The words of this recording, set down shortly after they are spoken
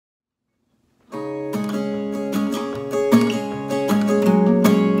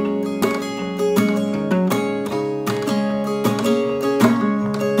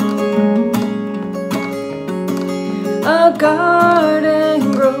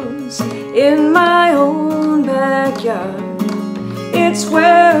in my own backyard. It's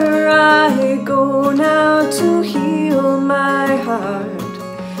where I go now to heal my heart.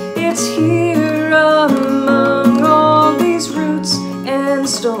 It's here among all these roots and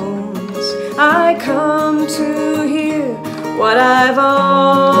stones I come to hear what I've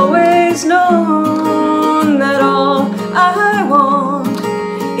always known, that all I want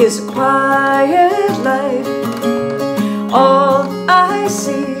is a quiet life. All I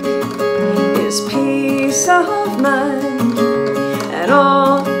seek is peace of mind, and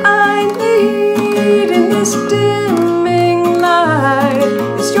all I need in this dimming light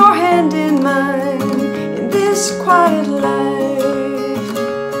is your hand in mine in this quiet life.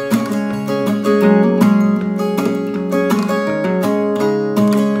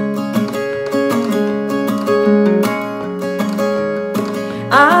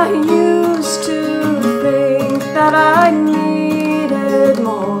 I used to think that I needed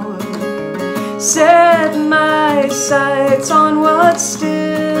more, set my sights on what's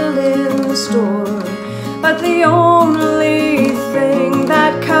still in store, but the only thing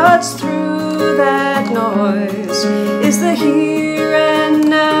that cuts through that noise is the here and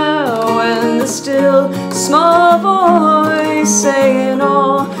now, and the still small voice saying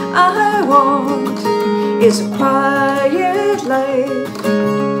all I want is a quiet life.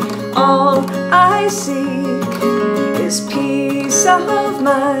 All I seek is peace of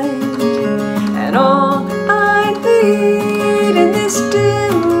mind, and all I need in this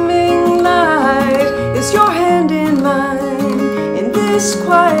dimming light is your hand in mine in this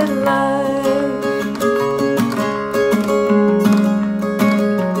quiet life.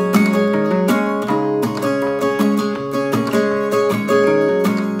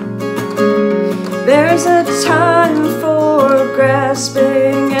 There's a time for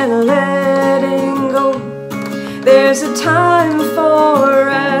grasping and letting go. There's a time for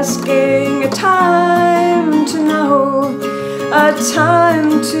asking, a time to know, a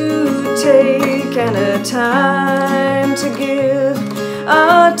time to take and a time to give,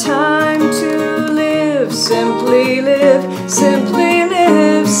 a time to live, simply live, simply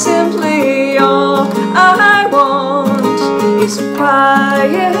live, simply. All I want is a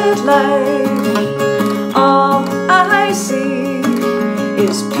quiet life. All I seek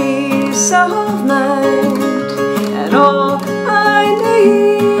is peace of mind, and all I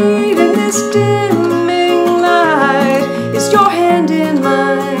need in this dimming light is your hand in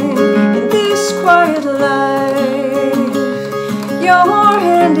mine in this quiet life. Your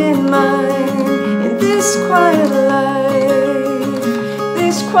hand in mine in this quiet life,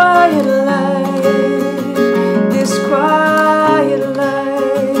 this quiet life, this quiet